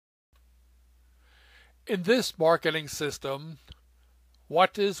In this marketing system,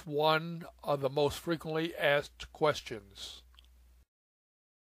 what is one of the most frequently asked questions?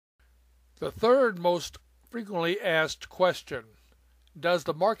 The third most frequently asked question: does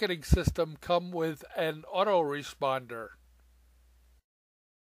the marketing system come with an autoresponder?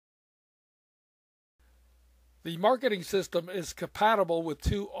 The marketing system is compatible with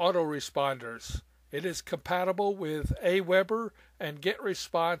two autoresponders. It is compatible with Aweber and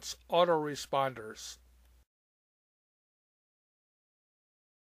GetResponse autoresponders.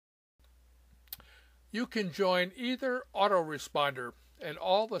 You can join either autoresponder, and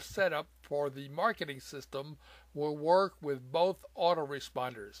all the setup for the marketing system will work with both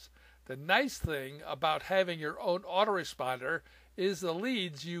autoresponders. The nice thing about having your own autoresponder is the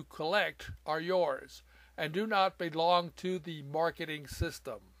leads you collect are yours and do not belong to the marketing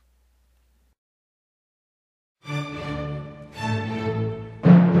system.